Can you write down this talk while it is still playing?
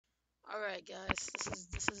Alright guys,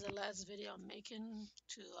 this is the last video I'm making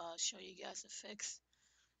to show you guys a fix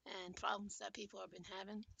and problems that people have been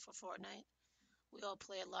having for Fortnite. We all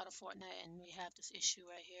play a lot of Fortnite and we have this issue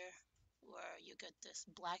right here where you get this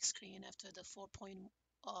black screen after the 4.0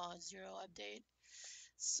 update.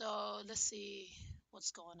 So let's see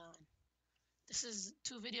what's going on. This is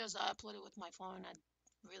two videos I uploaded with my phone. I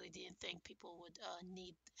really didn't think people would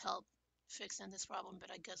need help fixing this problem,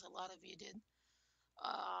 but I guess a lot of you did.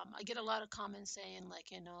 I get a lot of comments saying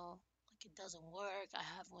like it doesn't work. I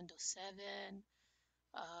have Windows 7.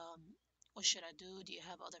 Um, what should I do? Do you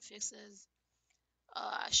have other fixes?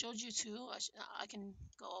 I showed you two. I can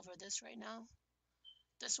go over this right now.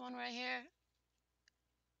 This one right here,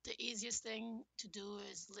 the easiest thing to do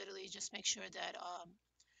is literally just make sure that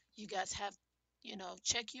you guys have,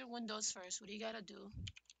 check your Windows first. What do you gotta do?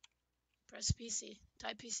 Press PC,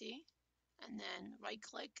 type PC, and then right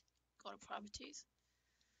click, go to properties.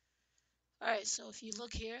 All right, so if you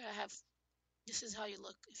look here, this is how you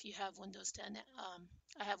look if you have Windows 10.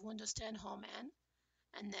 I have Windows 10 Home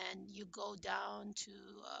and then you go down to,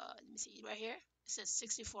 let me see, right here, it says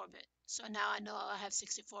 64-bit. So now I know I have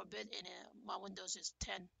 64-bit and my Windows is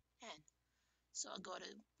 10N. So I'll go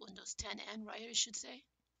to Windows 10N right here, it should say.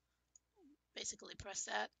 Basically press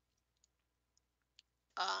that.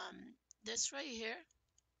 This right here,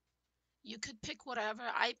 you could pick whatever.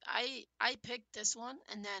 I picked this one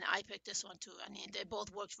and then I picked this one too. I mean, they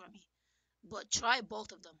both worked for me. But try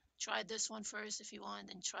both of them. Try this one first if you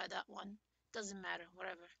want, and try that one. Doesn't matter,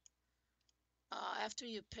 whatever. After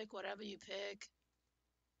you pick whatever you pick,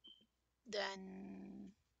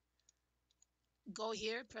 then go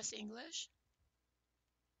here, press English,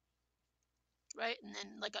 right? And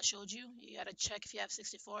then, like I showed you, you gotta check if you have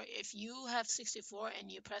 64. If you have 64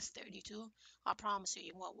 and you press 32, I promise you,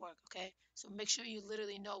 it won't work. Okay? So make sure you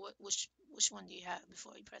literally know which one do you have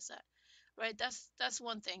before you press that. Right? That's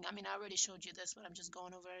one thing. I mean, I already showed you this, but I'm just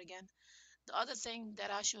going over it again. The other thing that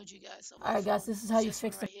I showed you guys on my Alright guys, phone this is how is you this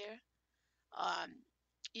one fix the right here. Um,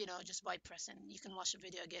 just by pressing. You can watch the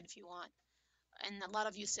video again if you want. And a lot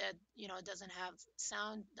of you said, it doesn't have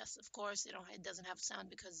sound. That's of course it doesn't have sound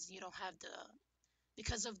because you don't have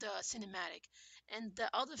because of the cinematic. And the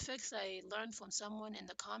other fix I learned from someone in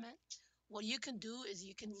the comment, what you can do is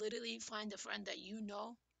you can literally find a friend that you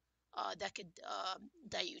know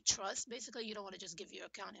that you trust. Basically, you don't want to just give your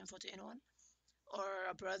account info to anyone or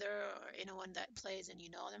a brother or anyone that plays and you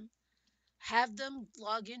know them. Have them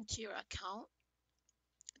log into your account,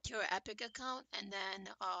 to your Epic account, and then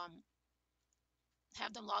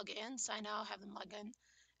have them log in, sign out, have them log in,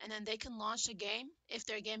 and then they can launch a game if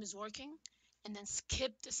their game is working, and then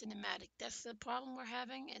skip the cinematic. That's the problem we're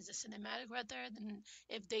having is the cinematic right there. Then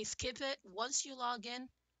if they skip it, once you log in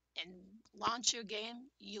and launch your game,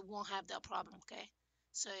 you won't have that problem. Okay,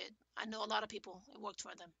 so I know a lot of people it worked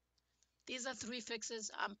for them. These are three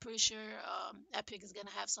fixes. I'm pretty sure Epic is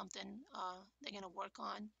gonna have something they're gonna work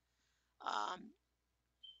on. Um,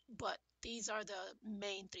 but these are the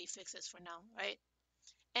main three fixes for now, right?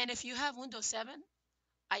 And if you have Windows 7,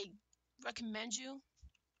 I recommend you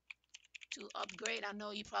to upgrade. I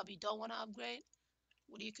know you probably don't want to upgrade.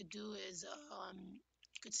 What you could do is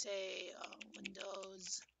you could say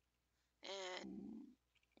Windows and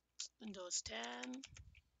Windows 10.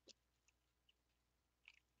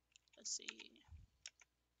 Let's see.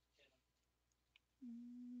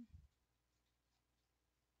 Mm,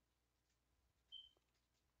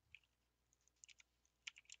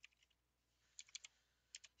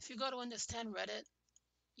 If you go to Windows 10 Reddit,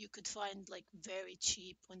 you could find like very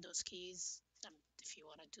cheap Windows keys. If you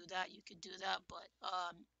want to do that, you could do that. But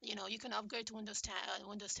you can upgrade to Windows 10,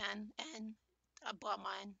 and I bought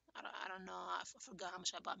mine. I don't know. I forgot how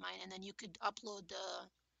much I bought mine. And then you could upload the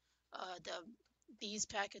these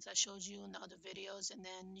packets I showed you in the other videos, and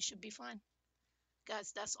then you should be fine.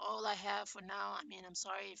 Guys, that's all I have for now. I mean, I'm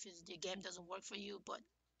sorry if the game doesn't work for you, but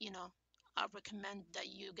you know, I recommend that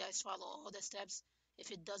you guys follow all the steps. If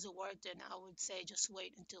it doesn't work, then I would say just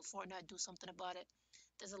wait until Fortnite do something about it.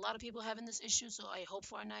 There's a lot of people having this issue, so I hope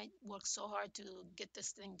Fortnite works so hard to get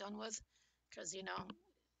this thing done with, because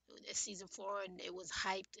it's season 4 and it was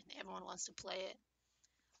hyped and everyone wants to play it.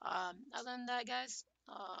 Other than that, guys,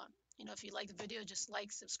 if you like the video, just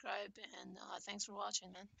like, subscribe, and thanks for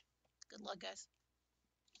watching, man. Good luck, guys.